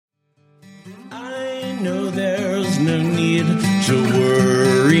know there's no need to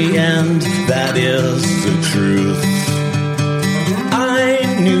worry, and that is the truth.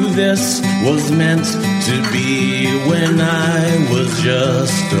 I knew this was meant to be when I was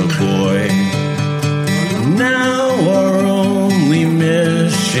just a boy. Now our only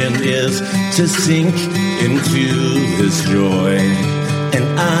mission is to sink into this joy,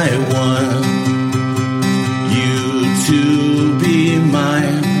 and I want you to be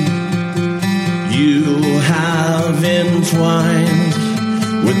mine. You have entwined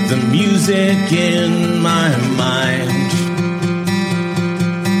with the music in my mind,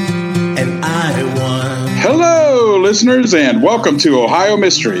 and I want... Hello, listeners, and welcome to Ohio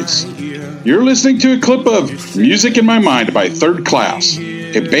Mysteries. You're listening to a clip of Music in My Mind by Third Class,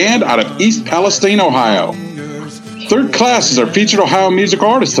 a band out of East Palestine, Ohio. Third Class is our featured Ohio musical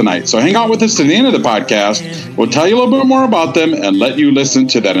artist tonight, so hang out with us to the end of the podcast. We'll tell you a little bit more about them and let you listen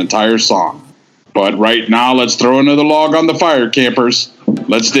to that entire song. But right now, let's throw another log on the fire, campers.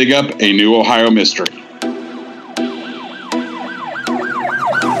 Let's dig up a new Ohio mystery.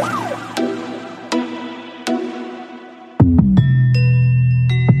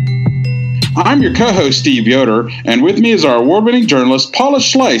 I'm your co-host, Steve Yoder, and with me is our award-winning journalist, Paula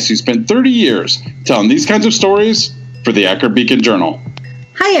Schleiss, who spent 30 years telling these kinds of stories for the Akron Beacon Journal.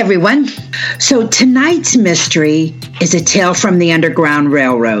 Hi, everyone. So tonight's mystery is a tale from the Underground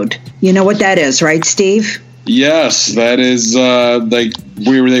Railroad. You know what that is, right, Steve? Yes, that is like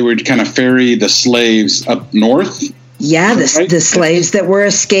where they would kind of ferry the slaves up north. Yeah, the slaves that were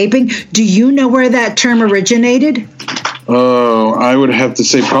escaping. Do you know where that term originated? Oh, I would have to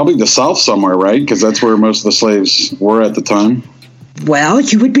say probably the South somewhere, right? Because that's where most of the slaves were at the time. Well,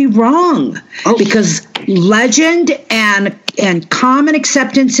 you would be wrong. Because legend and common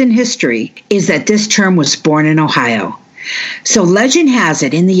acceptance in history is that this term was born in Ohio. So legend has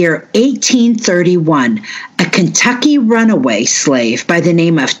it in the year 1831, a Kentucky runaway slave by the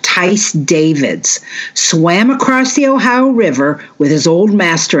name of Tice Davids swam across the Ohio River with his old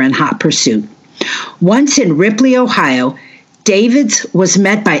master in hot pursuit. Once in Ripley, Ohio, Davids was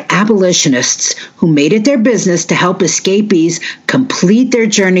met by abolitionists who made it their business to help escapees complete their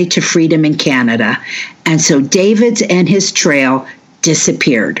journey to freedom in Canada. And so Davids and his trail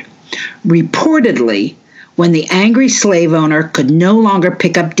disappeared. Reportedly, when the angry slave owner could no longer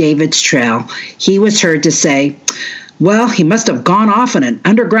pick up David's trail, he was heard to say, "Well, he must have gone off on an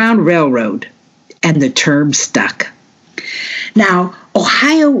underground railroad." And the term stuck. Now,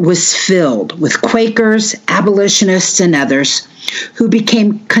 Ohio was filled with Quakers, abolitionists, and others who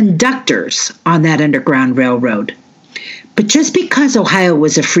became conductors on that Underground Railroad. But just because Ohio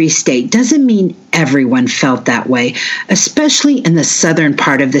was a free state doesn't mean everyone felt that way, especially in the southern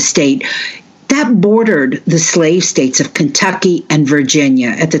part of the state that bordered the slave states of Kentucky and Virginia.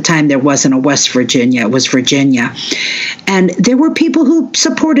 At the time, there wasn't a West Virginia, it was Virginia. And there were people who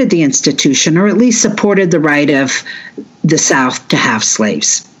supported the institution, or at least supported the right of the South to have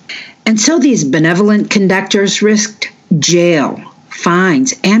slaves. And so these benevolent conductors risked jail,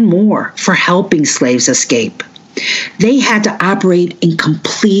 fines, and more for helping slaves escape. They had to operate in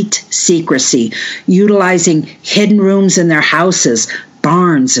complete secrecy, utilizing hidden rooms in their houses,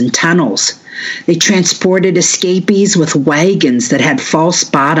 barns, and tunnels. They transported escapees with wagons that had false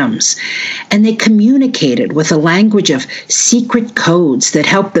bottoms, and they communicated with a language of secret codes that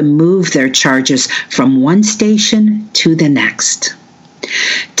helped them move their charges from one station to the next.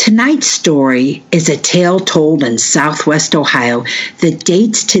 Tonight's story is a tale told in Southwest Ohio that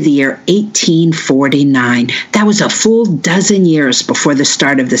dates to the year 1849. That was a full dozen years before the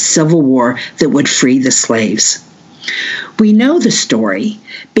start of the Civil War that would free the slaves. We know the story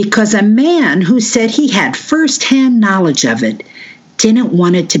because a man who said he had firsthand knowledge of it didn't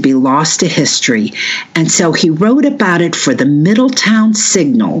want it to be lost to history, and so he wrote about it for the Middletown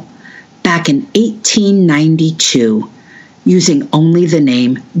Signal back in 1892, using only the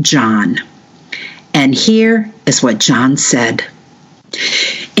name John. And here is what John said.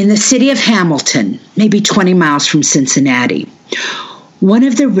 In the city of Hamilton, maybe 20 miles from Cincinnati, one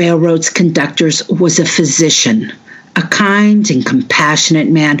of the railroad's conductors was a physician, a kind and compassionate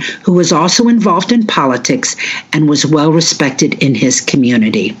man who was also involved in politics and was well respected in his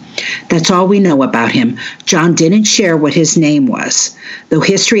community. That's all we know about him. John didn't share what his name was, though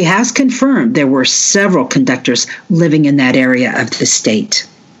history has confirmed there were several conductors living in that area of the state.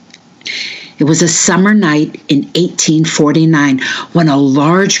 It was a summer night in 1849 when a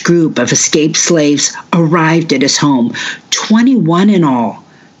large group of escaped slaves arrived at his home, 21 in all,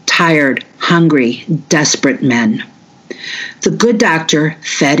 tired, hungry, desperate men. The good doctor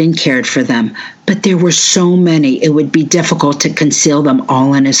fed and cared for them, but there were so many it would be difficult to conceal them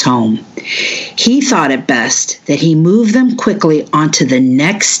all in his home. He thought it best that he move them quickly onto the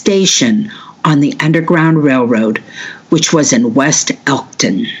next station on the Underground Railroad, which was in West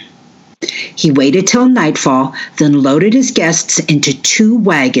Elkton. He waited till nightfall, then loaded his guests into 2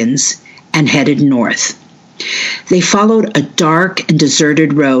 wagons and headed north. They followed a dark and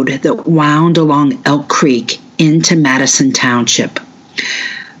deserted road that wound along Elk Creek into Madison Township.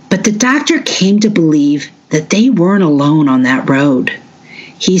 But the doctor came to believe that they weren't alone on that road.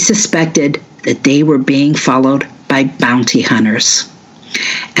 He suspected that they were being followed by bounty hunters.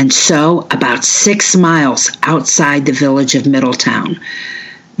 And so, about 6 miles outside the village of Middletown,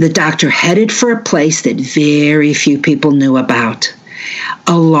 the doctor headed for a place that very few people knew about.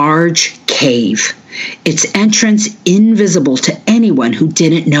 A large cave, its entrance invisible to anyone who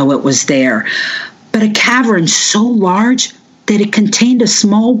didn't know it was there, but a cavern so large that it contained a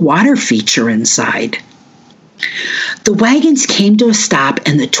small water feature inside. The wagons came to a stop,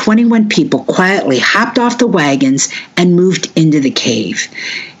 and the 21 people quietly hopped off the wagons and moved into the cave.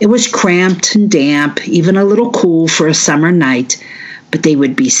 It was cramped and damp, even a little cool for a summer night, but they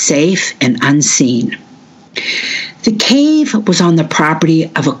would be safe and unseen. The cave was on the property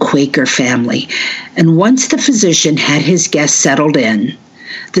of a Quaker family, and once the physician had his guests settled in,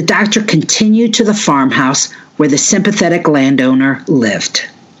 the doctor continued to the farmhouse where the sympathetic landowner lived.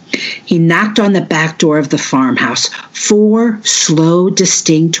 He knocked on the back door of the farmhouse. 4 slow,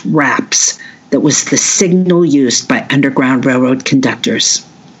 distinct raps. That was the signal used by Underground Railroad conductors.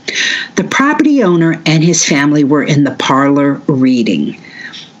 The property owner and his family were in the parlor reading.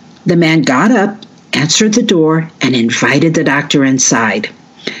 The man got up, answered the door, and invited the doctor inside.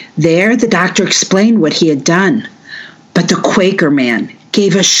 There, the doctor explained what he had done. But the Quaker man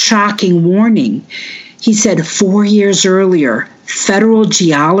gave a shocking warning. He said 4 years earlier, federal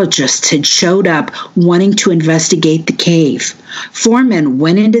geologists had showed up wanting to investigate the cave. 4 men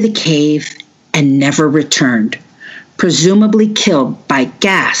went into the cave and never returned, presumably killed by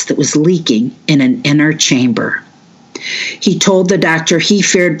gas that was leaking in an inner chamber. He told the doctor he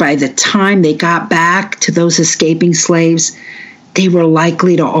feared by the time they got back to those escaping slaves, they were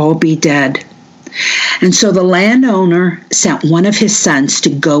likely to all be dead. And so the landowner sent one of his sons to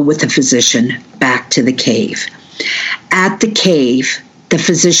go with the physician back to the cave. At the cave, the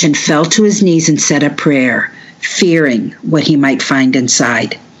physician fell to his knees and said a prayer, fearing what he might find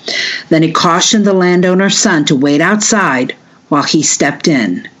inside. Then he cautioned the landowner's son to wait outside while he stepped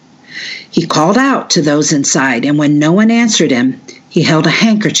in. He called out to those inside, and when no one answered him, he held a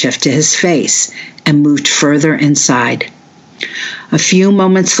handkerchief to his face and moved further inside. A few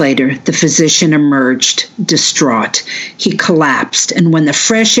moments later, the physician emerged, distraught. He collapsed, and when the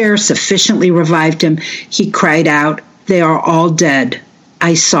fresh air sufficiently revived him, he cried out, "They are all dead.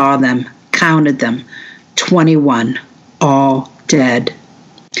 I saw them, counted them, 21, all dead."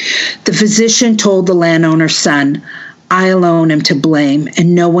 The physician told the landowner's son, "I alone am to blame,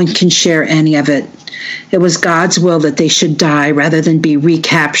 and no one can share any of it. It was God's will that they should die rather than be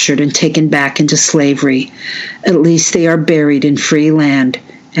recaptured and taken back into slavery. At least they are buried in free land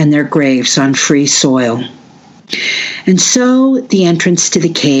and their graves on free soil." And so the entrance to the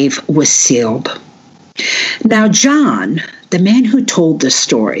cave was sealed. Now John, the man who told this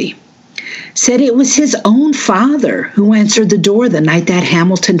story, said it was his own father who answered the door the night that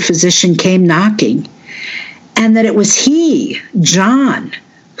Hamilton physician came knocking, and that it was he, John,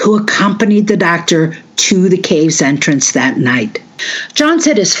 who accompanied the doctor to the cave's entrance that night. John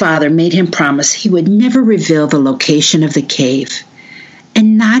said his father made him promise he would never reveal the location of the cave,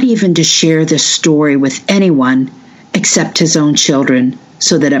 and not even to share this story with anyone except his own children,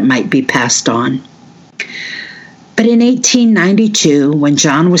 so that it might be passed on. But in 1892, when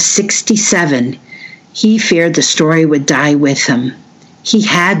John was 67, he feared the story would die with him. He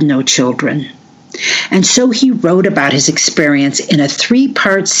had no children. And so he wrote about his experience in a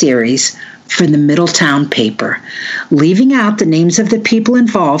 3-part series for the Middletown paper, leaving out the names of the people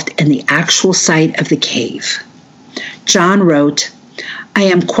involved and the actual site of the cave. John wrote, "I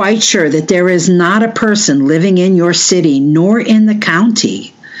am quite sure that there is not a person living in your city nor in the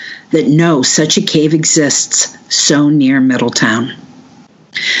county that knows such a cave exists so near Middletown."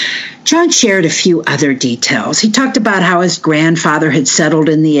 John shared a few other details. He talked about how his grandfather had settled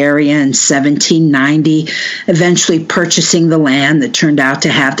in the area in 1790, eventually purchasing the land that turned out to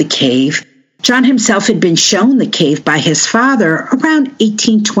have the cave. John himself had been shown the cave by his father around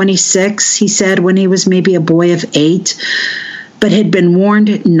 1826, he said, when he was maybe a boy of 8, but had been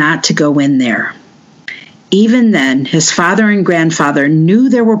warned not to go in there. Even then, his father and grandfather knew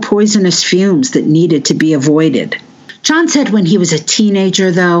there were poisonous fumes that needed to be avoided. John said when he was a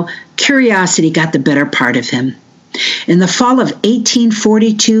teenager, though, curiosity got the better part of him. In the fall of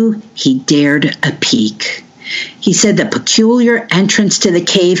 1842, he dared a peek. He said the peculiar entrance to the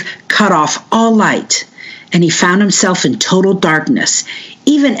cave cut off all light, and he found himself in total darkness,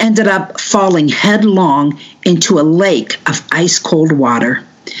 even ended up falling headlong into a lake of ice-cold water.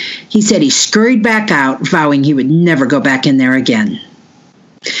 He said he scurried back out, vowing he would never go back in there again.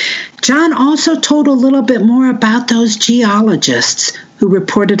 John also told a little bit more about those geologists who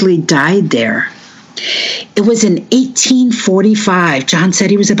reportedly died there. It was in 1845. John said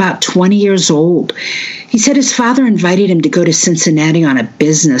he was about 20 years old. He said his father invited him to go to Cincinnati on a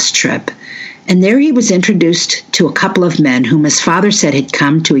business trip. And there he was introduced to a couple of men whom his father said had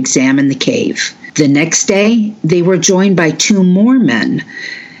come to examine the cave. The next day, they were joined by 2 more men.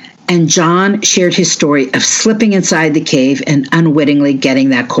 And John shared his story of slipping inside the cave and unwittingly getting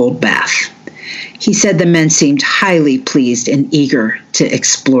that cold bath. He said the men seemed highly pleased and eager to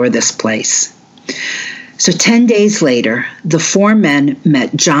explore this place. So 10 days later, the 4 men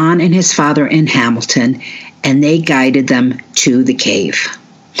met John and his father in Hamilton, and they guided them to the cave.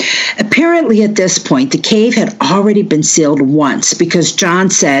 Apparently at this point, the cave had already been sealed once because John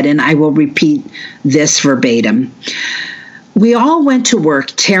said, and I will repeat this verbatim, "We all went to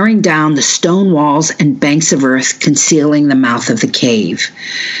work tearing down the stone walls and banks of earth concealing the mouth of the cave.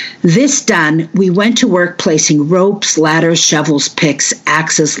 This done, we went to work placing ropes, ladders, shovels, picks,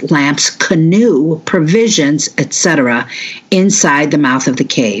 axes, lamps, canoe, provisions, etc. inside the mouth of the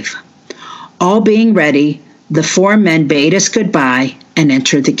cave. All being ready, the 4 men bade us goodbye and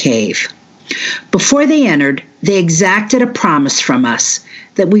entered the cave. Before they entered, they exacted a promise from us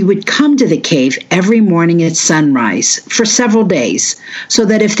that we would come to the cave every morning at sunrise for several days, so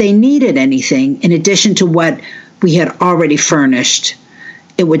that if they needed anything in addition to what we had already furnished,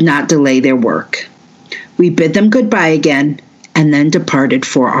 it would not delay their work. We bid them goodbye again and then departed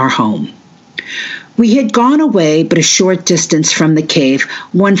for our home. We had gone away but a short distance from the cave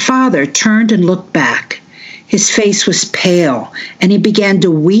when Father turned and looked back. His face was pale, and he began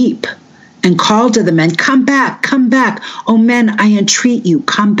to weep and called to the men, 'Come back, come back. O men, I entreat you,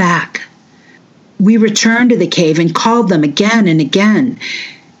 come back.' We returned to the cave and called them again and again.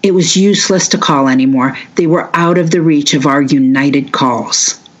 It was useless to call anymore. They were out of the reach of our united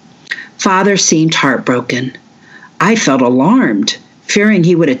calls. Father seemed heartbroken. I felt alarmed, fearing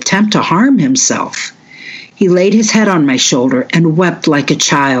he would attempt to harm himself. He laid his head on my shoulder and wept like a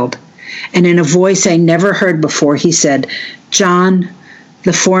child. And in a voice I never heard before, he said, 'John,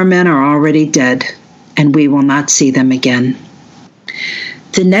 the 4 men are already dead, and we will not see them again.'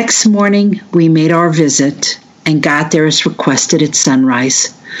 The next morning, we made our visit and got there as requested at sunrise.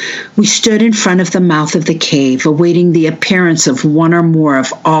 We stood in front of the mouth of the cave, awaiting the appearance of 1 or more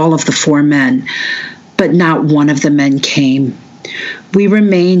of all of the 4 men, but not one of the men came. We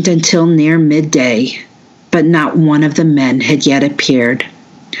remained until near midday, but not one of the men had yet appeared.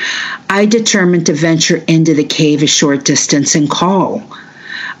 I determined to venture into the cave a short distance and call.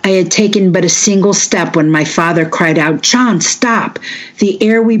 I had taken but a single step when my father cried out, 'John, stop! The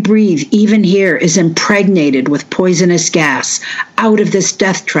air we breathe, even here, is impregnated with poisonous gas. Out of this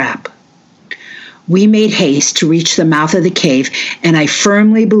death trap.' We made haste to reach the mouth of the cave, and I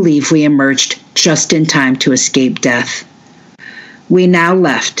firmly believe we emerged just in time to escape death. We now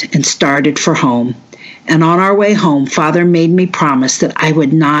left and started for home. And on our way home, Father made me promise that I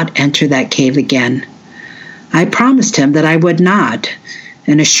would not enter that cave again. I promised him that I would not,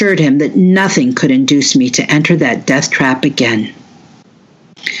 and assured him that nothing could induce me to enter that death trap again.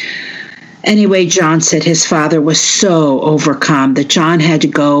 Anyway, John said his father was so overcome that John had to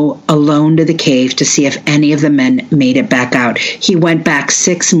go alone to the cave to see if any of the men made it back out. He went back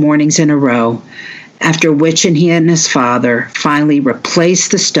 6 mornings in a row, after which he and his father finally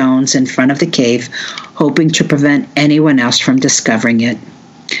replaced the stones in front of the cave, hoping to prevent anyone else from discovering it.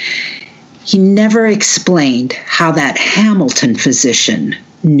 He never explained how that Hamilton physician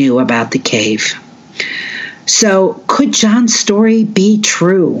knew about the cave. So, could John's story be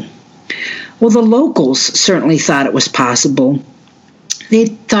true? Well, the locals certainly thought it was possible. They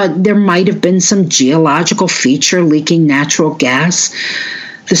thought there might have been some geological feature leaking natural gas.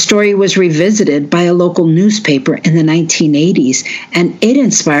 The story was revisited by a local newspaper in the 1980s, and it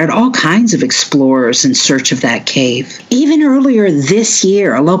inspired all kinds of explorers in search of that cave. Even earlier this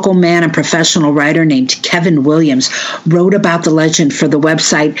year, a local man and professional writer named Kevin Williams wrote about the legend for the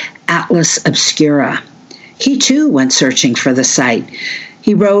website Atlas Obscura. He too went searching for the site.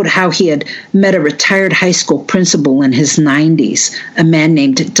 He wrote how he had met a retired high school principal in his 90s, a man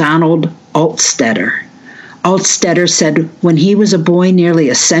named Donald Altstetter. Altstetter said when he was a boy nearly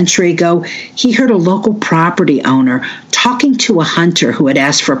a century ago, he heard a local property owner talking to a hunter who had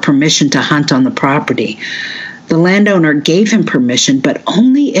asked for permission to hunt on the property. The landowner gave him permission, but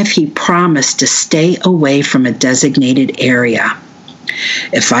only if he promised to stay away from a designated area.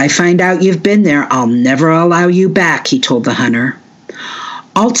 "If I find out you've been there, I'll never allow you back," he told the hunter.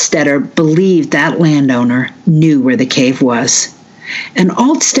 Altstetter believed that landowner knew where the cave was. And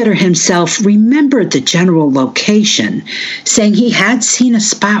Altstetter himself remembered the general location, saying he had seen a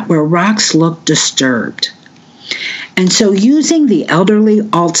spot where rocks looked disturbed. And so, using the elderly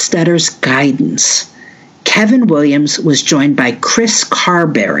Altstetter's guidance, Kevin Williams was joined by Chris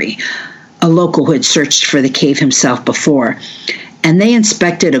Carberry, a local who had searched for the cave himself before, and they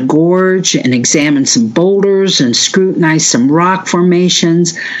inspected a gorge and examined some boulders and scrutinized some rock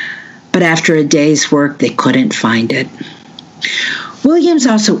formations, but after a day's work, they couldn't find it. Williams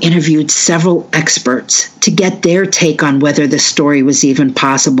also interviewed several experts to get their take on whether the story was even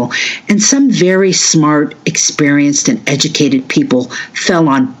possible, and some very smart, experienced, and educated people fell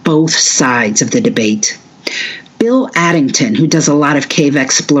on both sides of the debate. Bill Addington, who does a lot of cave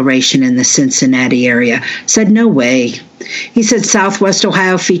exploration in the Cincinnati area, said no way. He said Southwest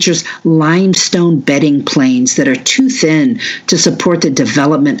Ohio features limestone bedding plains that are too thin to support the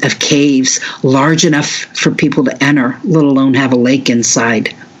development of caves large enough for people to enter, let alone have a lake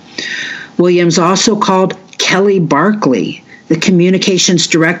inside. Williams also called Kelly Barkley, the communications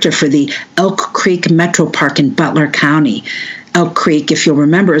director for the Elk Creek Metro Park in Butler County. Elk Creek, if you'll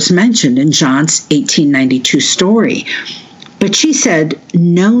remember, is mentioned in John's 1892 story. But she said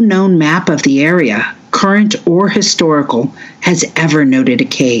no known map of the area, current or historical, has ever noted a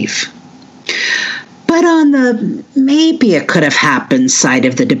cave. But on the maybe it could have happened side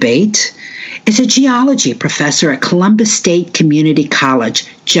of the debate is a geology professor at Columbus State Community College,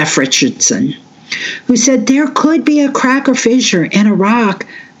 Jeff Richardson, who said there could be a crack or fissure in a rock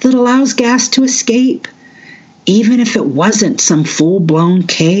that allows gas to escape. Even if it wasn't some full-blown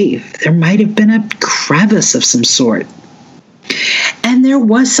cave, there might have been a crevice of some sort. And there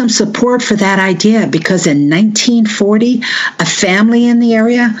was some support for that idea because in 1940, a family in the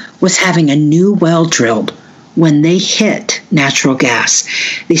area was having a new well drilled when they hit natural gas.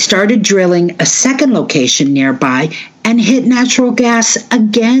 They started drilling a second location nearby and hit natural gas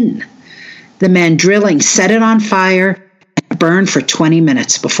again. The man drilling set it on fire and burned for 20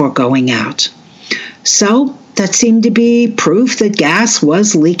 minutes before going out. So that seemed to be proof that gas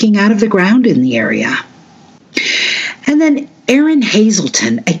was leaking out of the ground in the area. And then Aaron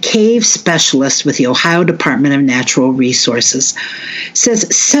Hazelton, a cave specialist with the Ohio Department of Natural Resources,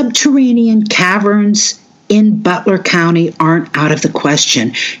 says subterranean caverns in Butler County aren't out of the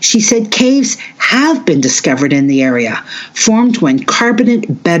question. She said caves have been discovered in the area, formed when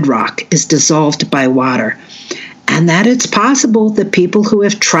carbonate bedrock is dissolved by water, and that it's possible that people who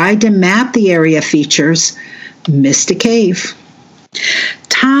have tried to map the area features missed a cave.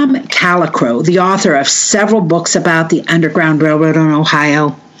 Tom Calicro, the author of several books about the Underground Railroad in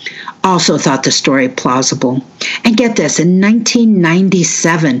Ohio, also thought the story plausible. And get this, in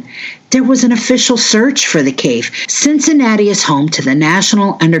 1997, there was an official search for the cave. Cincinnati is home to the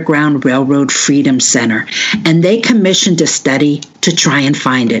National Underground Railroad Freedom Center, and they commissioned a study to try and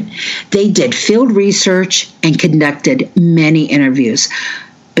find it. They did field research and conducted many interviews,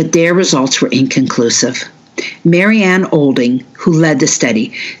 but their results were inconclusive. Mary Ann Olding, who led the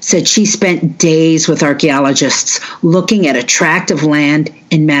study, said she spent days with archaeologists looking at a tract of land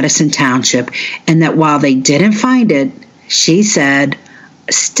in Madison Township, and that while they didn't find it, she said,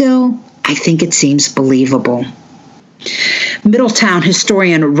 still, I think it seems believable. Middletown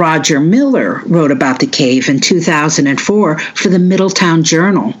historian Roger Miller wrote about the cave in 2004 for the Middletown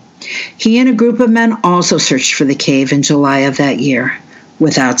Journal. He and a group of men also searched for the cave in July of that year,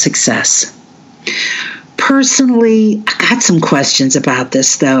 without success. Personally, I got some questions about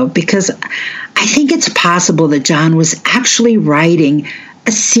this, though, because I think it's possible that John was actually writing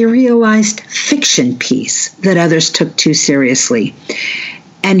a serialized fiction piece that others took too seriously.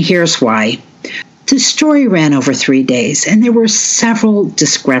 And here's why. The story ran over 3 days, and there were several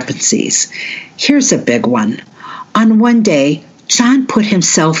discrepancies. Here's a big one. On one day, John put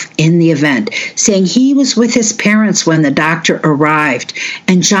himself in the event, saying he was with his parents when the doctor arrived,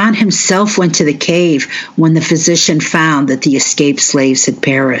 and John himself went to the cave when the physician found that the escaped slaves had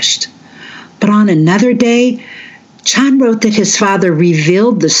perished. But on another day, John wrote that his father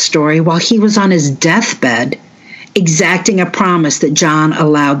revealed the story while he was on his deathbed, exacting a promise that John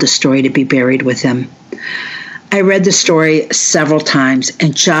allowed the story to be buried with him. I read the story several times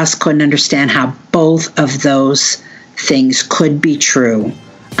and just couldn't understand how both of those things could be true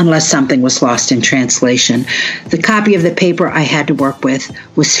unless something was lost in translation. The copy of the paper I had to work with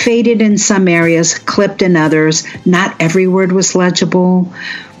was faded in some areas, clipped in others. Not every word was legible,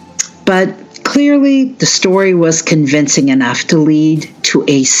 but clearly the story was convincing enough to lead to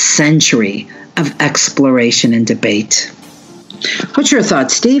a century of exploration and debate. What's your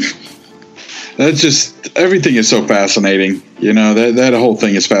thoughts, Steve? That's just, everything is so fascinating. You know, that whole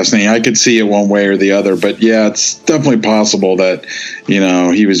thing is fascinating. I could see it one way or the other, but yeah, it's definitely possible that, you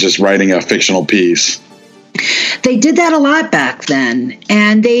know, he was just writing a fictional piece. They did that a lot back then,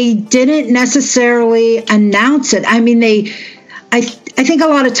 and they didn't necessarily announce it. I mean, I think a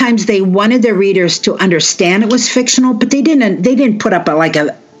lot of times they wanted their readers to understand it was fictional, but they didn't put up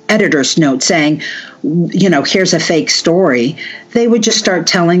a editor's note saying, you know, here's a fake story. They would just start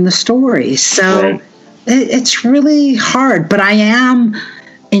telling the story. So right. It's really hard, but I am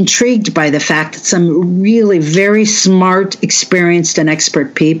intrigued by the fact that some really very smart, experienced, and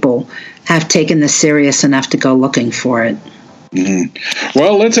expert people have taken this serious enough to go looking for it. Mm-hmm.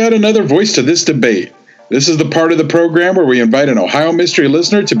 Well, let's add another voice to this debate. This is the part of the program where we invite an Ohio Mystery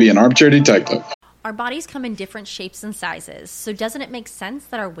listener to be an armchair detective. Our bodies come in different shapes and sizes, so doesn't it make sense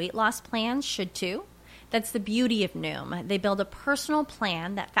that our weight loss plans should too? That's the beauty of Noom. They build a personal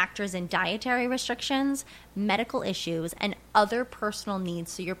plan that factors in dietary restrictions, medical issues, and other personal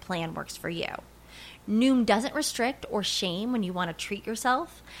needs so your plan works for you. Noom doesn't restrict or shame when you want to treat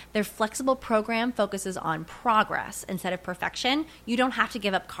yourself. Their flexible program focuses on progress instead of perfection. You don't have to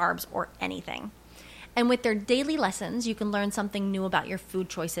give up carbs or anything. And with their daily lessons, you can learn something new about your food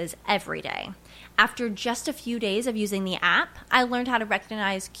choices every day. After just a few days of using the app, I learned how to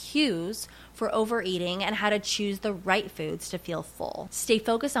recognize cues for overeating and how to choose the right foods to feel full. Stay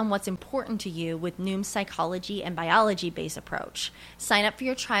focused on what's important to you with Noom's psychology and biology-based approach. Sign up for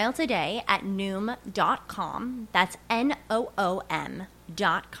your trial today at Noom.com. That's Noom.com.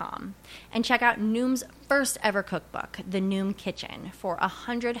 And check out Noom's first ever cookbook, The Noom Kitchen, for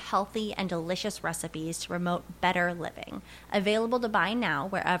 100 healthy and delicious recipes to promote better living. Available to buy now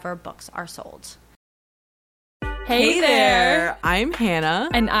wherever books are sold. Hey there! I'm Hannah.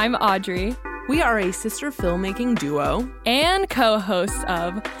 And I'm Audrey. We are a sister filmmaking duo and co-hosts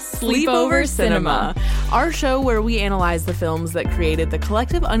of Sleepover Cinema, our show where we analyze the films that created the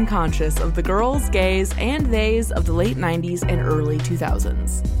collective unconscious of the girls, gays, and theys of the late 90s and early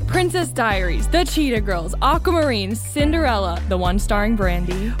 2000s. Princess Diaries, The Cheetah Girls, Aquamarine, Cinderella, the one starring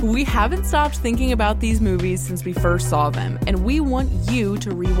Brandy. We haven't stopped thinking about these movies since we first saw them, and we want you to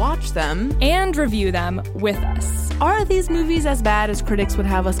rewatch them and review them with us. Are these movies as bad as critics would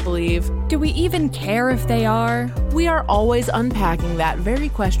have us believe? Do we even care if they are? We are always unpacking that very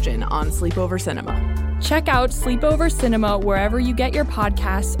question on Sleepover Cinema. Check out Sleepover Cinema wherever you get your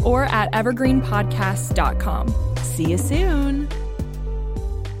podcasts or at evergreenpodcasts.com. See you soon.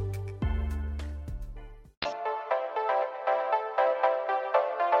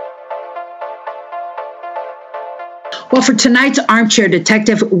 Well, for tonight's Armchair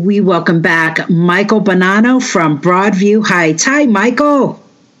Detective, we welcome back Michael Bonanno from Broadview Heights. Hi, Michael.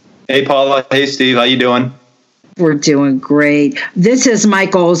 Hey, Paula. Hey, Steve. How you doing? We're doing great. This is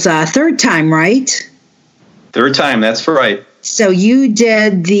Michael's third time, right? Third time. That's right. So you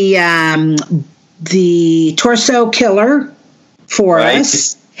did the Torso Killer for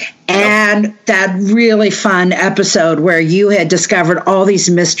us. And that really fun episode where you had discovered all these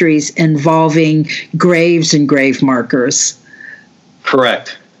mysteries involving graves and grave markers.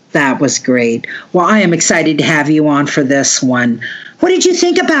 Correct. That was great. Well, I am excited to have you on for this one. What did you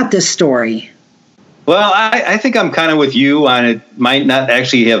think about this story? Well, I think I'm kind of with you on it might not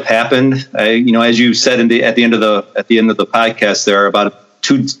actually have happened. As you said at the end of the podcast, there are about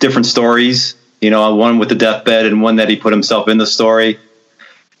two different stories. One with the deathbed and one that he put himself in the story.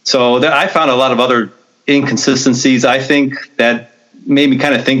 So I found a lot of other inconsistencies. I think that made me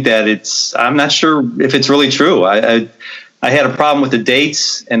kind of think that I'm not sure if it's really true. I had a problem with the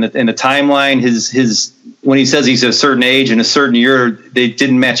dates and the timeline. His when he says he's a certain age and a certain year, they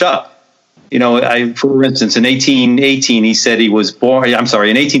didn't match up. For instance, in 1818, he said he was born. I'm sorry,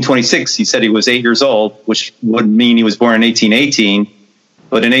 in 1826, he said he was 8 years old, which would mean he was born in 1818.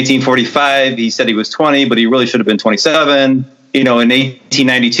 But in 1845, he said he was 20, but he really should have been 27. In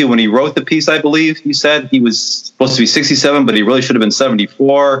 1892, when he wrote the piece, I believe he said he was supposed to be 67, but he really should have been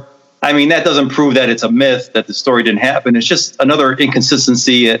 74. I mean, that doesn't prove that it's a myth, that the story didn't happen. It's just another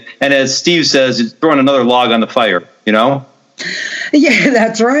inconsistency. And as Steve says, it's throwing another log on the fire, Yeah,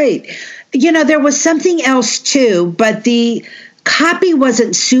 that's right. There was something else too, but the copy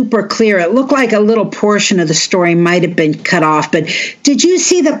wasn't super clear. It looked like a little portion of the story might have been cut off. But did you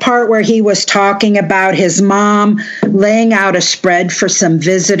see the part where he was talking about his mom laying out a spread for some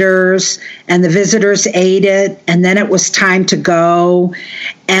visitors, and the visitors ate it, and then it was time to go?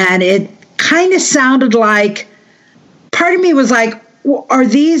 And it kind of sounded like, part of me was like, are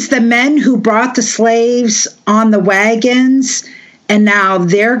these the men who brought the slaves on the wagons, and now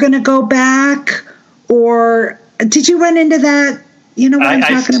they're going to go back? Or did you run into that? You know what I'm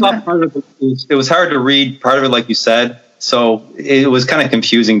talking about? Part of it was hard to read, part of it, like you said. So it was kind of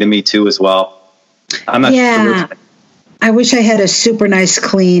confusing to me, too, as well. I'm not sure. I wish I had a super nice,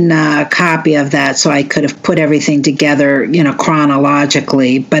 clean copy of that so I could have put everything together,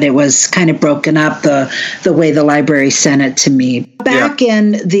 chronologically. But it was kind of broken up the way the library sent it to me. Back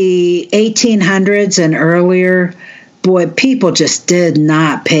in the 1800s and earlier, boy, people just did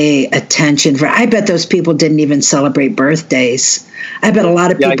not pay attention. I bet those people didn't even celebrate birthdays. I bet a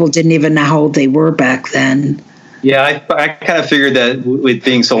lot of people didn't even know how old they were back then. Yeah, I kind of figured that with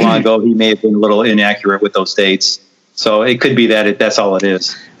being so long ago, he may have been a little inaccurate with those dates. So it could be that's all it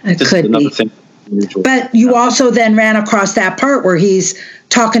is. It just could another be. thing. But you also then ran across that part where he's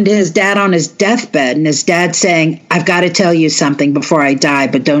talking to his dad on his deathbed, and his dad's saying, I've got to tell you something before I die,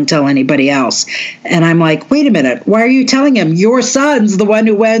 but don't tell anybody else. And I'm like, wait a minute, why are you telling him? Your son's the one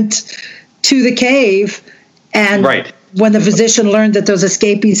who went to the cave, and when the physician learned that those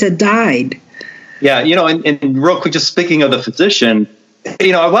escapees had died. Yeah, and real quick, just speaking of the physician,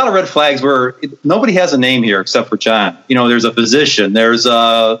 a lot of red flags where nobody has a name here except for John. There's a physician, there's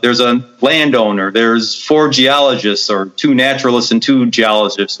a landowner, there's 4 geologists or 2 naturalists and 2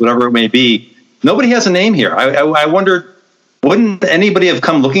 geologists, whatever it may be. Nobody has a name here. I wondered, wouldn't anybody have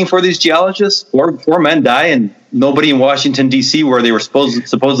come looking for these geologists? 4 men die, and nobody in Washington, D.C., where they were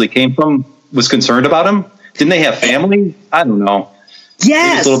supposedly came from, was concerned about them? Didn't they have family? I don't know.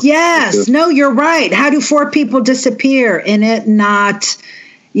 Yes. No, you're right. How do 4 people disappear and it not,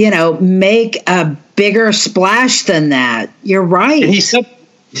 make a bigger splash than that? You're right. And he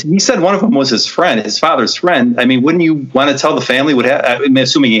said one of them was his friend, his father's friend. I mean, wouldn't you want to tell the family I'm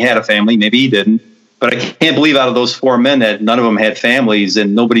assuming he had a family, maybe he didn't, but I can't believe out of those 4 men that none of them had families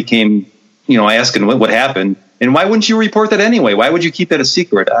and nobody came, asking what happened. And why wouldn't you report that anyway? Why would you keep that a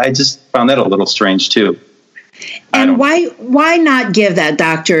secret? I just found that a little strange too. And why not give that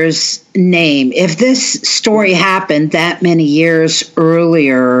doctor's name? If this story happened that many years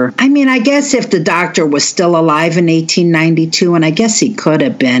earlier, I mean, I guess if the doctor was still alive in 1892, and I guess he could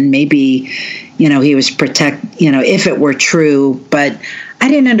have been, maybe, he was if it were true, but I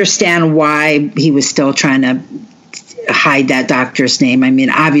didn't understand why he was still trying to hide that doctor's name. I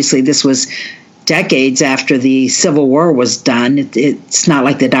mean, obviously this was decades after the Civil War was done. It's not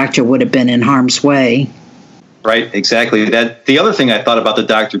like the doctor would have been in harm's way. Right, exactly. The other thing I thought about the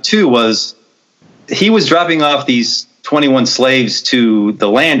doctor, too, was he was dropping off these 21 slaves to the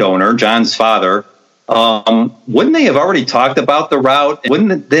landowner, John's father. Wouldn't they have already talked about the route?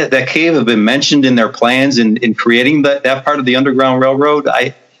 Wouldn't that cave have been mentioned in their plans in creating that part of the Underground Railroad?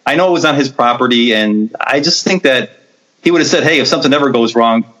 I know it was on his property, and I just think that he would have said, hey, if something ever goes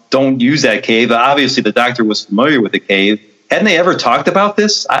wrong, don't use that cave. Obviously, the doctor was familiar with the cave. Hadn't they ever talked about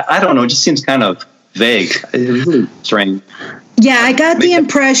this? I don't know. It just seems kind of vague. It's really strange. Yeah, I got the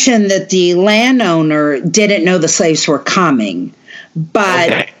impression that the landowner didn't know the slaves were coming,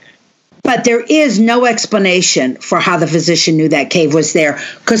 but there is no explanation for how the physician knew that cave was there,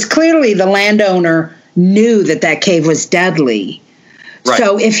 because clearly the landowner knew that cave was deadly. Right.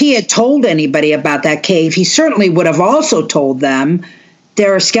 So if he had told anybody about that cave, he certainly would have also told them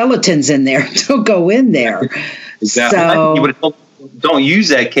there are skeletons in there. Don't go in there. Exactly. So, he would have told don't use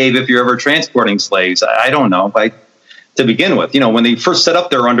that cave if you're ever transporting slaves. I don't know. To begin with, when they first set up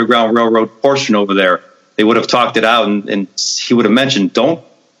their Underground Railroad portion over there, they would have talked it out, and he would have mentioned, don't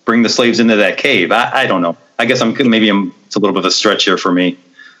bring the slaves into that cave. I don't know. I guess it's a little bit of a stretch here for me.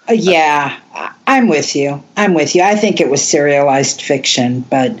 Yeah, I'm with you. I think it was serialized fiction,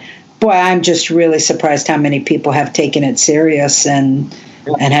 but boy, I'm just really surprised how many people have taken it serious and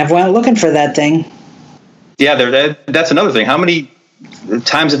have went looking for that thing. Yeah, that's another thing. How many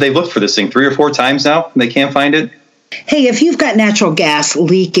times have they looked for this thing? 3 or 4 times now, and they can't find it? Hey, if you've got natural gas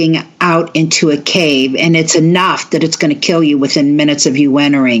leaking out into a cave and it's enough that it's going to kill you within minutes of you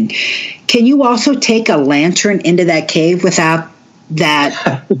entering, can you also take a lantern into that cave without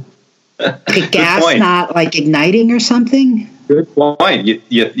that gas not igniting or something? Good point.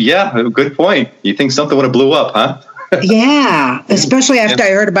 Yeah, good point. You think something would have blew up, huh? Yeah, especially after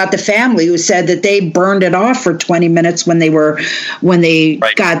I heard about the family who said that they burned it off for 20 minutes when they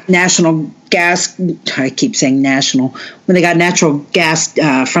got national gas. I keep saying national, when they got natural gas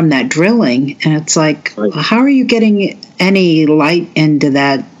from that drilling. And it's like, how are you getting any light into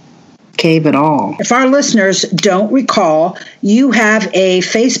that cave at all? If our listeners don't recall, you have a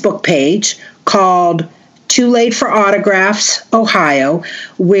Facebook page called Too Late for Autographs, Ohio,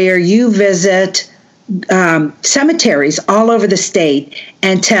 where you visit cemeteries all over the state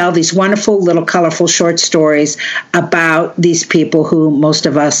and tell these wonderful little colorful short stories about these people who most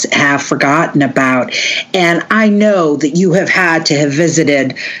of us have forgotten about. And I know that you have had to have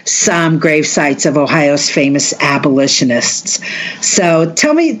visited some grave sites of Ohio's famous abolitionists. So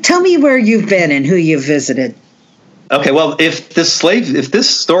tell me where you've been and who you've visited. Okay, well, if this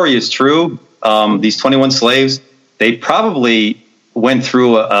story is true, these 21 slaves, they probably went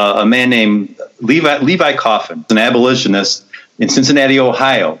through a man named Levi Coffin, an abolitionist in Cincinnati,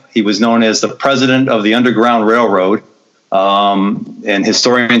 Ohio. He was known as the president of the Underground Railroad, and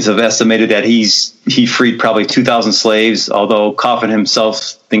historians have estimated that he freed probably 2,000 slaves, although Coffin himself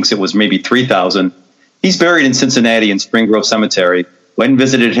thinks it was maybe 3,000. He's buried in Cincinnati in Spring Grove Cemetery. Went and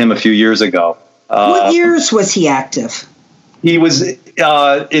visited him a few years ago. What years was he active? He was in the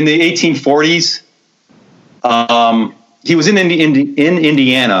 1840s. He was in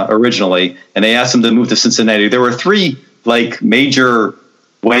Indiana originally, and they asked him to move to Cincinnati. There were three major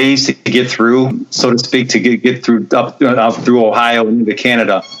ways to get through, so to speak, to get through up through Ohio and into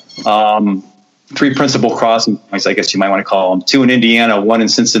Canada. Three principal crossing points, I guess you might want to call them. Two in Indiana, one in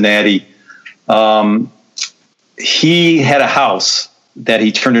Cincinnati. He had a house that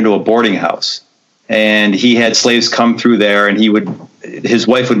he turned into a boarding house, and he had slaves come through there, and his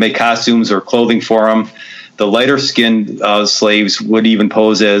wife would make costumes or clothing for him. The lighter skinned slaves would even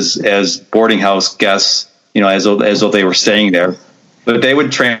pose as boarding house guests, as though they were staying there. But they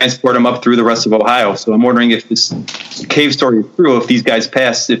would transport them up through the rest of Ohio. So I'm wondering if this cave story is true, if these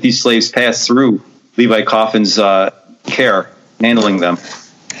slaves passed through Levi Coffin's care, handling them.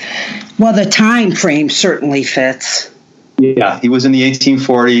 Well, the time frame certainly fits. Yeah, he was in the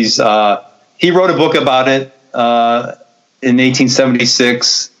 1840s. He wrote a book about it in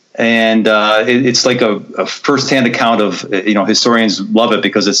 1876. And it's like a firsthand account of, historians love it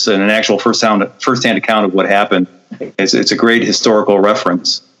because it's an actual firsthand account of what happened. It's a great historical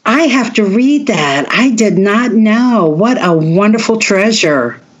reference. I have to read that. I did not know. What a wonderful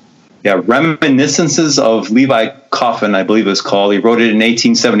treasure. Yeah, Reminiscences of Levi Coffin, I believe it's called. He wrote it in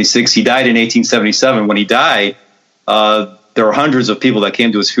 1876. He died in 1877. When he died, there were hundreds of people that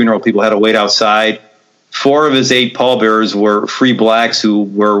came to his funeral. People had to wait outside. 4 of his 8 pallbearers were free blacks who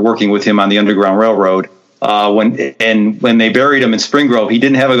were working with him on the Underground Railroad. When they buried him in Spring Grove, he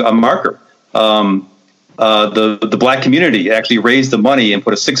didn't have a marker. The black community actually raised the money and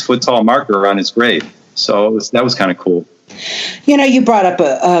put a 6-foot tall marker on his grave. So that was kind of cool. You brought up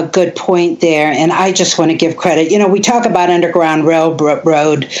a good point there, and I just want to give credit. We talk about Underground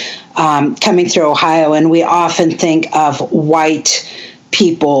Railroad coming through Ohio, and we often think of white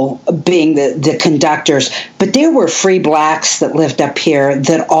people being the conductors, but there were free blacks that lived up here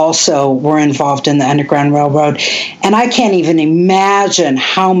that also were involved in the Underground Railroad. And I can't even imagine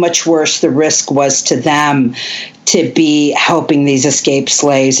how much worse the risk was to them to be helping these escaped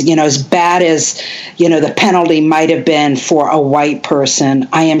slaves. As bad as, the penalty might have been for a white person,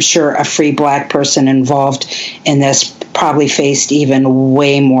 I am sure a free black person involved in this probably faced even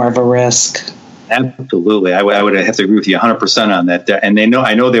way more of a risk. Absolutely. I would have to agree with you 100% on that. And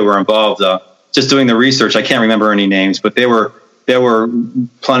I know they were involved. Just doing the research, I can't remember any names, but there were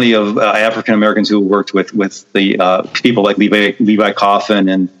plenty of African Americans who worked with the people like Levi Coffin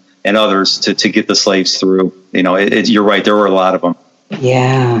and others to get the slaves through. You're right. There were a lot of them.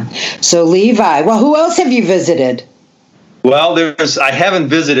 Yeah. So Levi, well, who else have you visited? Well, I haven't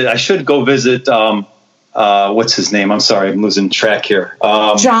visited. I should go visit. What's his name? I'm sorry. I'm losing track here.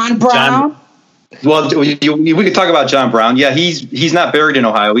 John Brown. Well, we could talk about John Brown. Yeah, he's not buried in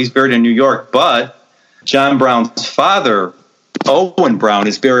Ohio. He's buried in New York. But John Brown's father, Owen Brown,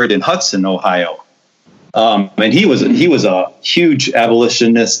 is buried in Hudson, Ohio. And he was a huge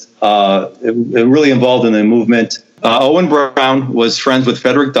abolitionist, really involved in the movement. Owen Brown was friends with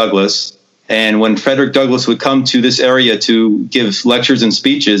Frederick Douglass. And when Frederick Douglass would come to this area to give lectures and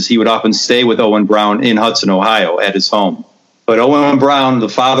speeches, he would often stay with Owen Brown in Hudson, Ohio, at his home. But Owen Brown, the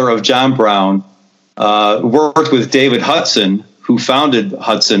father of John Brown, worked with David Hudson, who founded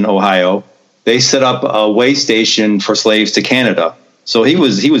Hudson, Ohio. They set up a way station for slaves to Canada. So he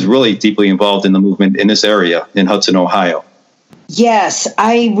was really deeply involved in the movement in this area in Hudson, Ohio. Yes,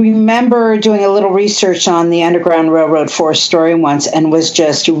 I remember doing a little research on the Underground Railroad Forest story once and was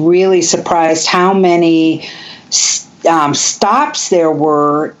just really surprised how many stops there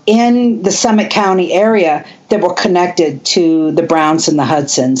were in the Summit County area that were connected to the Browns and the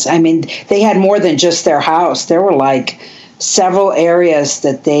Hudsons. I mean, they had more than just their house. There were like several areas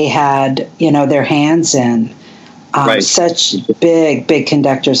that they had, their hands in. Right. Such big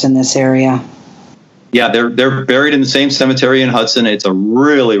conductors in this area. Yeah, they're buried in the same cemetery in Hudson. It's a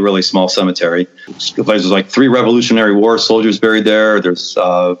really, really small cemetery. There's like 3 Revolutionary War soldiers buried there. There's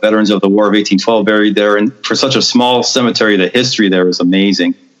veterans of the War of 1812 buried there. And for such a small cemetery, the history there is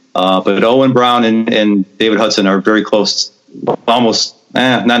amazing. But Owen Brown and David Hudson are very close, almost,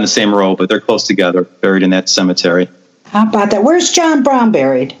 not in the same row, but they're close together, buried in that cemetery. How about that? Where's John Brown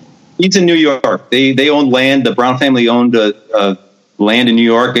buried? He's in New York. They owned land. The Brown family owned land in New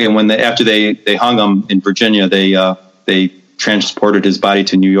York, and after they hung him in Virginia, they transported his body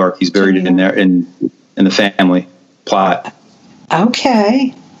to New York. He's buried in there in the family plot.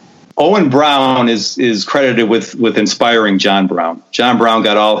 Okay. Owen Brown is credited with inspiring John Brown. John Brown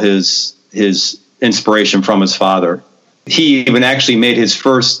got all his inspiration from his father. He even actually made his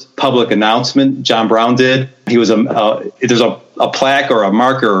first public announcement. John Brown did. He was there's a plaque or a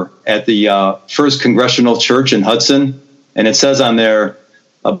marker at the First Congressional Church in Hudson. And it says on there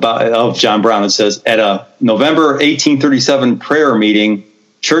of John Brown, it says, at a November 1837 prayer meeting,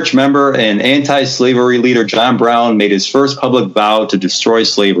 church member and anti-slavery leader John Brown made his first public vow to destroy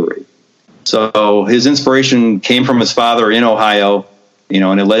slavery. So his inspiration came from his father in Ohio,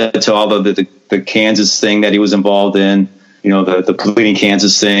 and it led to all the Kansas thing that he was involved in, the Bleeding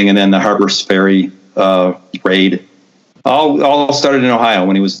Kansas thing, and then the Harper's Ferry raid. All started in Ohio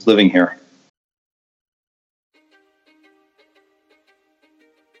when he was living here.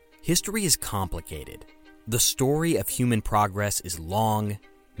 History is complicated. The story of human progress is long,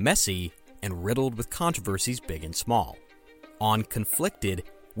 messy, and riddled with controversies big and small. On Conflicted,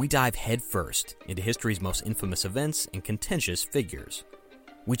 we dive headfirst into history's most infamous events and contentious figures.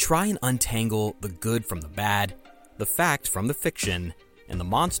 We try and untangle the good from the bad, the fact from the fiction, and the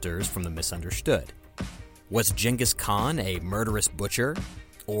monsters from the misunderstood. Was Genghis Khan a murderous butcher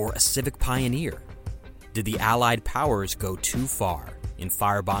or a civic pioneer? Did the Allied powers go too far in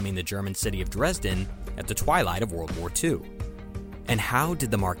firebombing the German city of Dresden at the twilight of World War II? And how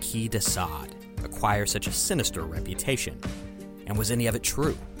did the Marquis de Sade acquire such a sinister reputation? And was any of it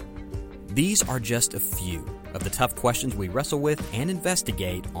true? These are just a few of the tough questions we wrestle with and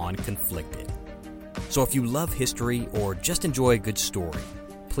investigate on Conflicted. So if you love history or just enjoy a good story,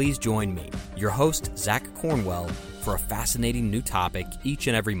 please join me, your host, Zach Cornwell, for a fascinating new topic each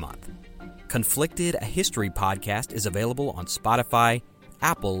and every month. Conflicted, a history podcast, is available on Spotify,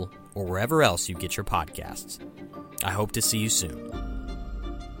 Apple, or wherever else you get your podcasts. I hope to see you soon.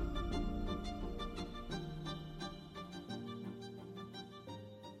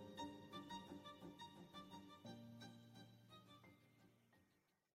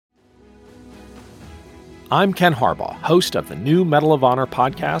 I'm Ken Harbaugh, host of the new Medal of Honor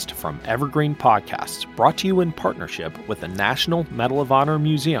podcast from Evergreen Podcasts, brought to you in partnership with the National Medal of Honor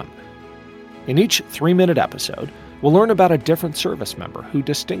Museum. In each 3-minute episode, we'll learn about a different service member who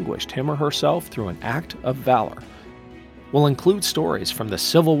distinguished him or herself through an act of valor. We'll include stories from the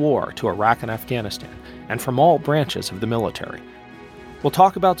Civil War to Iraq and Afghanistan, and from all branches of the military. We'll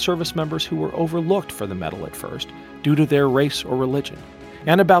talk about service members who were overlooked for the medal at first due to their race or religion,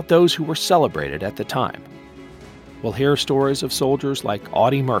 and about those who were celebrated at the time. We'll hear stories of soldiers like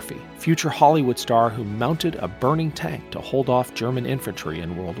Audie Murphy, future Hollywood star who mounted a burning tank to hold off German infantry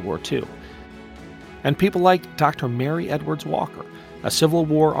in World War II. And people like Dr. Mary Edwards Walker, a Civil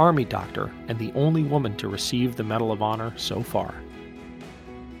War Army doctor and the only woman to receive the Medal of Honor so far.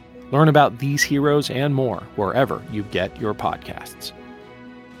 Learn about these heroes and more wherever you get your podcasts.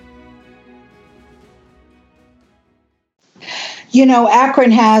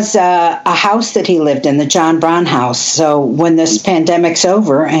 Akron has a house that he lived in, the John Brown house. So when this pandemic's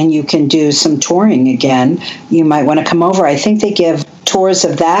over and you can do some touring again, you might want to come over. I think they give tours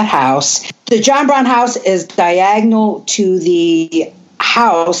of that house. The John Brown house is diagonal to the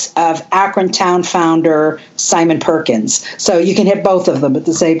house of Akron town founder Simon Perkins. So you can hit both of them at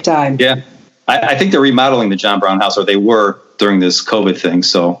the same time. Yeah. I think they're remodeling the John Brown house, or they were during this COVID thing.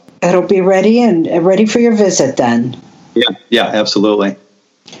 So it'll be ready for your visit then. Yeah, absolutely.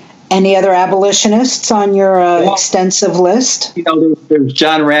 Any other abolitionists on your extensive list? There's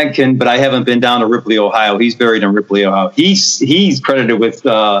John Radkin, but I haven't been down to Ripley, Ohio. He's buried in Ripley, Ohio. He's credited with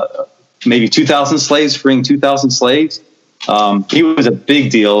maybe 2,000 slaves, freeing 2,000 slaves. He was a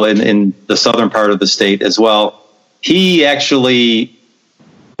big deal in the southern part of the state as well. he actually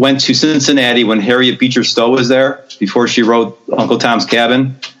went to Cincinnati when Harriet Beecher Stowe was there before she wrote Uncle Tom's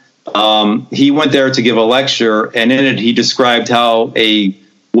Cabin. He went there to give a lecture, and in it he described how a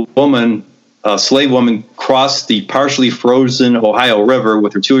slave woman, crossed the partially frozen Ohio River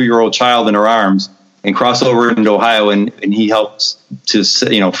with her 2-year-old child in her arms and crossed over into Ohio, and he helped to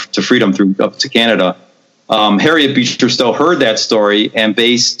freedom through up to Canada. Harriet Beecher Stowe heard that story and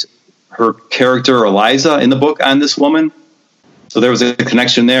based her character Eliza in the book on this woman. So there was a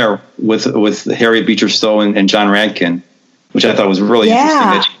connection there with Harriet Beecher Stowe and John Rankin, which I thought was really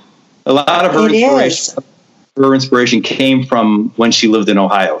interesting. A lot of her inspiration came from when she lived in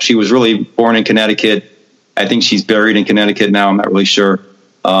Ohio. She was really born in Connecticut. I think she's buried in Connecticut now. I'm not really sure.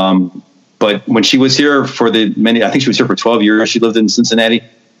 But when she was here I think she was here for 12 years. She lived in Cincinnati.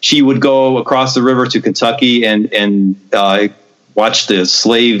 She would go across the river to Kentucky and watch the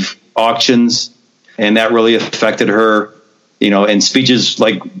slave auctions. And that really affected her, and speeches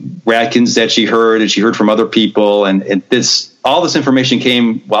like Ratkins that she heard from other people. And all this information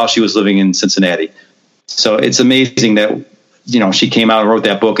came while she was living in Cincinnati. So it's amazing that, she came out and wrote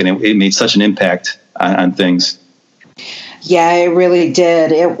that book, and it made such an impact on things. Yeah, it really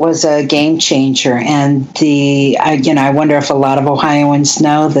did. It was a game changer. And I wonder if a lot of Ohioans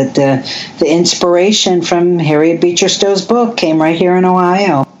know that the inspiration from Harriet Beecher Stowe's book came right here in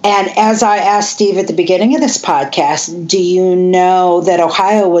Ohio. And as I asked Steve at the beginning of this podcast, do you know that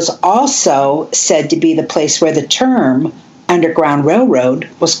Ohio was also said to be the place where the term Underground Railroad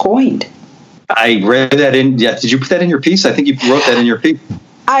was coined? I read that in. Yeah, did you put that in your piece? I think you wrote that in your piece.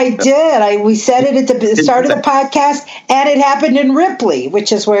 I did. We said it at the start of the podcast, and it happened in Ripley,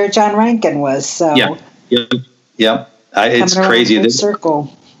 which is where John Rankin was. So yeah. It's crazy. Full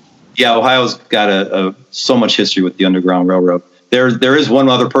circle. Yeah, Ohio's got so much history with the Underground Railroad. There is one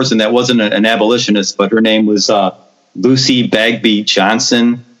other person that wasn't an abolitionist, but her name was Lucy Bagby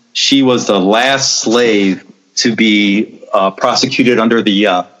Johnson. She was the last slave to be prosecuted under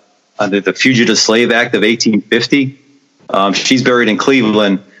the Fugitive Slave Act of 1850. She's buried in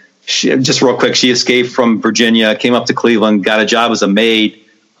Cleveland. Just real quick, she escaped from Virginia, came up to Cleveland, got a job as a maid.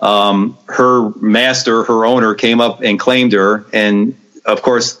 Her master, her owner, came up and claimed her, and of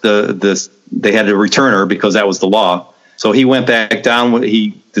course they had to return her because that was the law. So he went back down.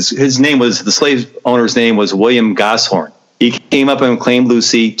 The slave owner's name was William Goshorn. He came up and claimed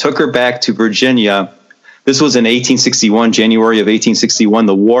Lucy, took her back to Virginia. This was in 1861, January of 1861.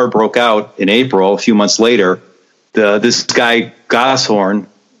 The war broke out in April, a few months later. This guy, Goshorn,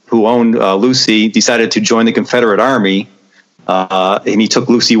 who owned Lucy, decided to join the Confederate Army, and he took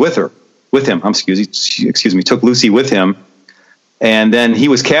Lucy with him. Took Lucy with him. And then he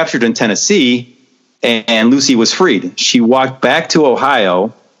was captured in Tennessee, and Lucy was freed. She walked back to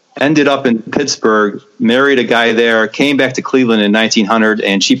Ohio, ended up in Pittsburgh, married a guy there, came back to Cleveland in 1900,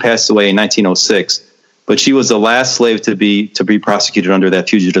 and she passed away in 1906. But she was the last slave to be prosecuted under that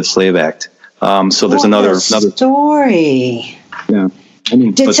Fugitive Slave Act. So there's another story. Yeah.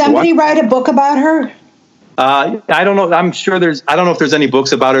 Did somebody write a book about her? I don't know. I'm sure I don't know if there's any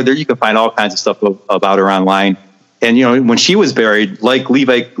books about her there. You can find all kinds of stuff about her online. And, when she was buried, like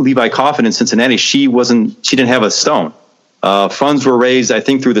Levi Coffin in Cincinnati, she didn't have a stone. Funds were raised, I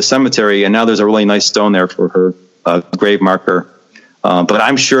think, through the cemetery. And now there's a really nice stone there for her grave marker. But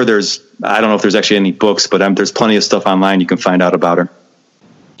I'm sure I don't know if there's actually any books, but there's plenty of stuff online you can find out about her.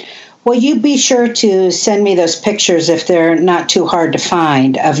 Well, you be sure to send me those pictures if they're not too hard to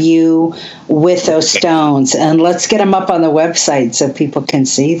find of you with those stones, and let's get them up on the website so people can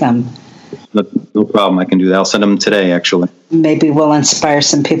see them. No problem. I can do that. I'll send them today, actually. Maybe we'll inspire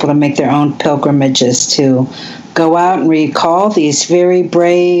some people to make their own pilgrimages to go out and recall these very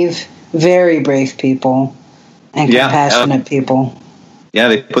brave people and compassionate people. Yeah,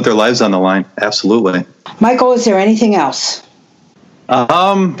 they put their lives on the line. Absolutely. Michael, is there anything else?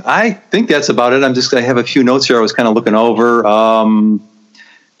 I think that's about it. I have a few notes here I was kind of looking over.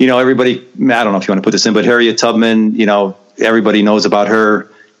 Everybody, I don't know if you want to put this in, but Harriet Tubman, everybody knows about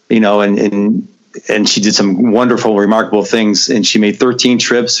her, and she did some wonderful, remarkable things. And she made 13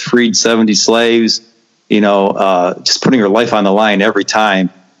 trips, freed 70 slaves, just putting her life on the line every time,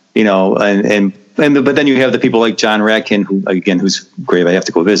 but then you have the people like John Ratkin, whose grave I have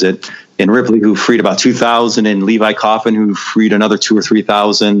to go visit, and Ripley, who freed about 2,000, and Levi Coffin, who freed another 2,000 or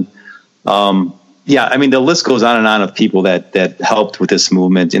 3,000. The list goes on and on of people that helped with this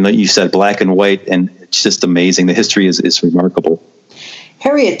movement. And like you said, black and white, and it's just amazing. The history is remarkable.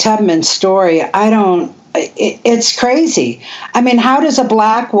 Harriet Tubman's story, it's crazy. How does a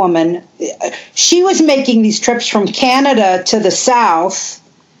black woman, she was making these trips from Canada to the South,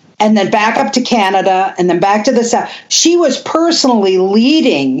 and then back up to Canada, and then back to the South. She was personally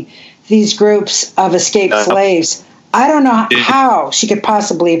leading these groups of escaped slaves. I don't know how she could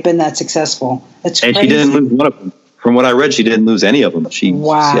possibly have been that successful. That's crazy. And she didn't lose one of them. From what I read, she didn't lose any of them.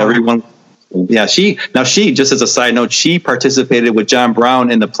 Everyone. Yeah, she just as a side note, she participated with John Brown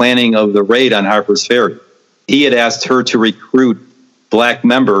in the planning of the raid on Harper's Ferry. He had asked her to recruit black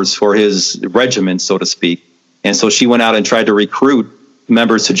members for his regiment, so to speak. And so she went out and tried to recruit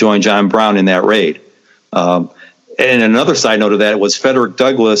members to join John Brown in that raid. And another side note of that was Frederick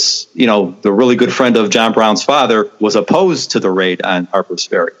Douglass, the really good friend of John Brown's father, was opposed to the raid on Harper's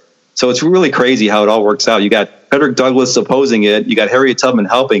Ferry. So it's really crazy how it all works out. You got Frederick Douglass opposing it. You got Harriet Tubman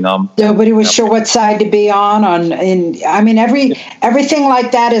helping them. Nobody was sure what side to be on. Everything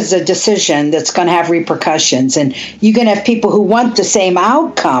like that is a decision that's going to have repercussions. And you can have people who want the same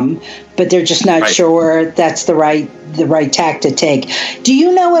outcome, but they're just not sure that's the right tack to take. Do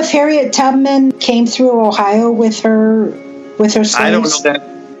you know if Harriet Tubman came through Ohio with her slaves? I don't know that.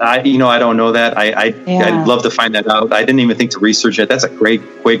 I don't know that. I'd love to find that out. I didn't even think to research it. That's a great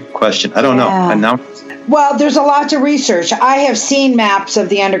question. I don't know. And now, well, there's a lot to research. I have seen maps of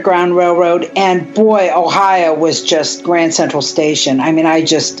the Underground Railroad, and boy, Ohio was just Grand Central Station. So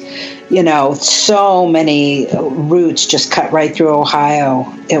many routes just cut right through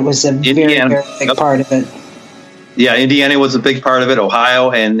Ohio. It was a very, very big part of it. Yeah, Indiana was a big part of it.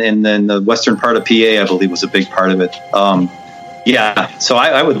 Ohio, and then the western part of PA, I believe, was a big part of it. Yeah, so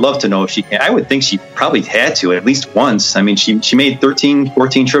I would love to know if she can. I would think she probably had to at least once. I mean, she made 13,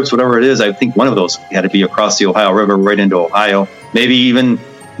 14 trips, whatever it is. I think one of those had to be across the Ohio River right into Ohio. Maybe even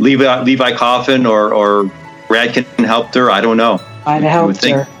Levi Coffin or Radkin helped her. I don't know. I'd helped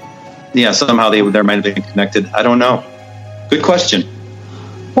her. Yeah, somehow they might have been connected. I don't know. Good question.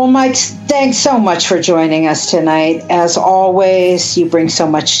 Well, Mike, thanks so much for joining us tonight. As always, you bring so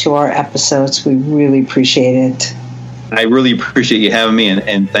much to our episodes. We really appreciate it. I really appreciate you having me,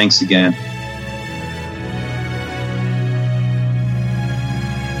 and thanks again.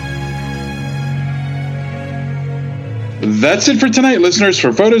 That's it for tonight, listeners.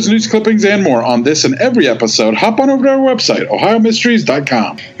 For photos, news clippings, and more on this and every episode, hop on over to our website,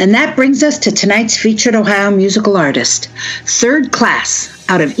 ohiomysteries.com. And that brings us to tonight's featured Ohio musical artist. Third Class,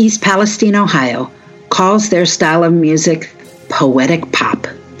 out of East Palestine, Ohio, calls their style of music poetic pop.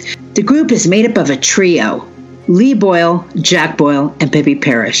 The group is made up of a trio: Lee Boyle, Jack Boyle, and Bibi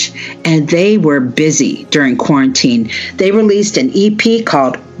Parrish, and they were busy during quarantine. They released an EP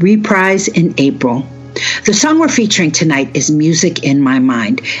called Reprise in April. The song we're featuring tonight is Music in My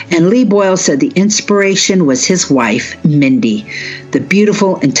Mind, and Lee Boyle said the inspiration was his wife, Mindy, the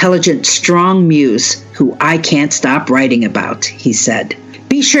beautiful, intelligent, strong muse who I can't stop writing about, he said.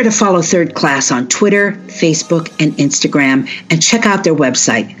 Be sure to follow Third Class on Twitter, Facebook, and Instagram, and check out their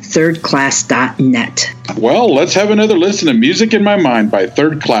website, thirdclass.net. Well, let's have another listen to Music in My Mind by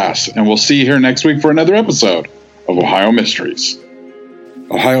Third Class, and we'll see you here next week for another episode of Ohio Mysteries.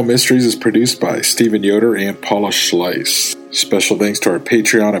 Ohio Mysteries is produced by Stephen Yoder and Paula Schleiss. Special thanks to our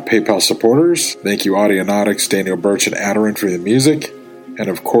Patreon and PayPal supporters. Thank you, Audionautics, Daniel Birch, and Adarin for the music. And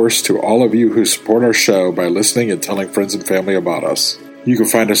of course, to all of you who support our show by listening and telling friends and family about us. You can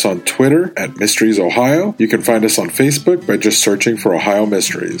find us on Twitter at Mysteries Ohio. You can find us on Facebook by just searching for Ohio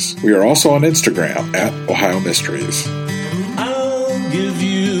Mysteries. We are also on Instagram at Ohio Mysteries. I'll give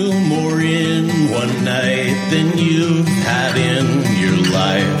you more in one night than you've had in your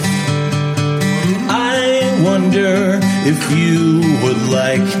life. I wonder if you would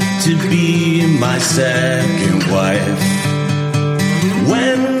like to be my second wife.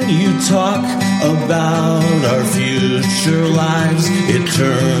 When you talk about our future lives, it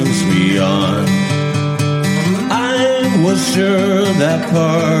turns me on. I was sure that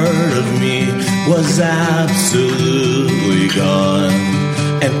part of me was absolutely gone,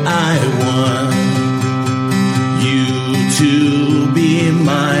 and I want you to be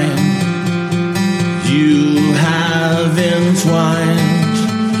mine. You have entwined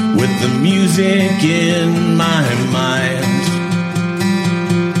with the music in my mind.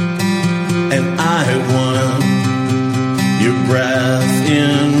 And I want your breath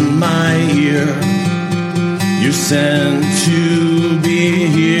in my ear. You're sent to be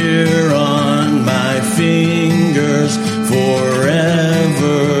here on my fingers.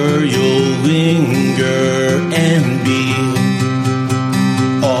 Forever you'll linger and be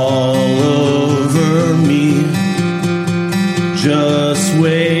all over me. Just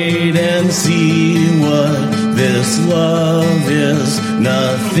wait and see what this love is.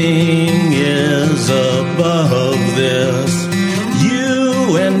 Nothing is above this.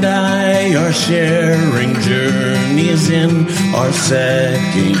 You and I are are sharing journeys in our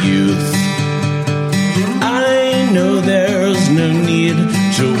second youth. I know there's no need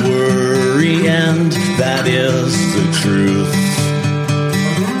to worry, and that is the truth.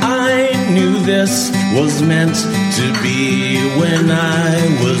 I knew this was meant to be when I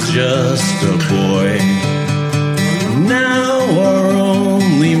was just a boy. Now our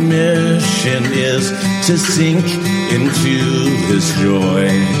only mission is to sink into this joy.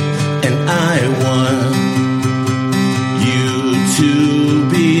 And I want you to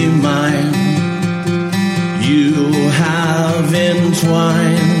be mine. You have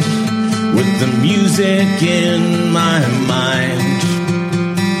entwined with the music in my mind.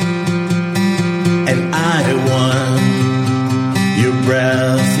 And I want your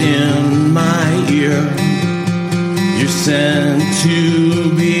breath in my ear. You're sent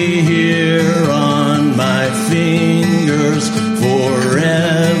to be here on my fingers.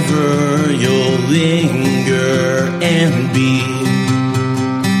 Forever you'll linger and be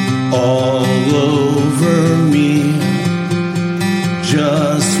all over me.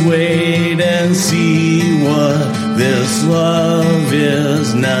 Just wait and see what this love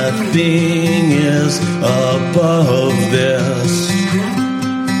is. Nothing is above this.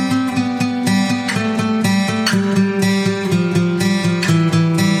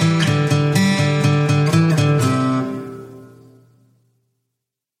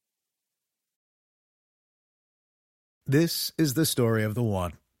 This is the story of the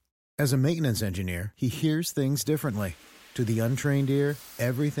one. As a maintenance engineer, he hears things differently. To the untrained ear,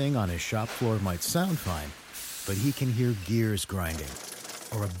 everything on his shop floor might sound fine, but he can hear gears grinding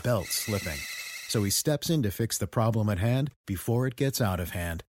or a belt slipping. So he steps in to fix the problem at hand before it gets out of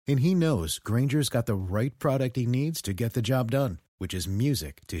hand. And he knows Grainger's got the right product he needs to get the job done, which is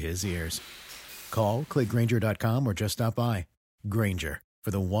music to his ears. Call, click Grainger.com, or just stop by. Grainger,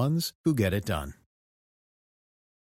 for the ones who get it done.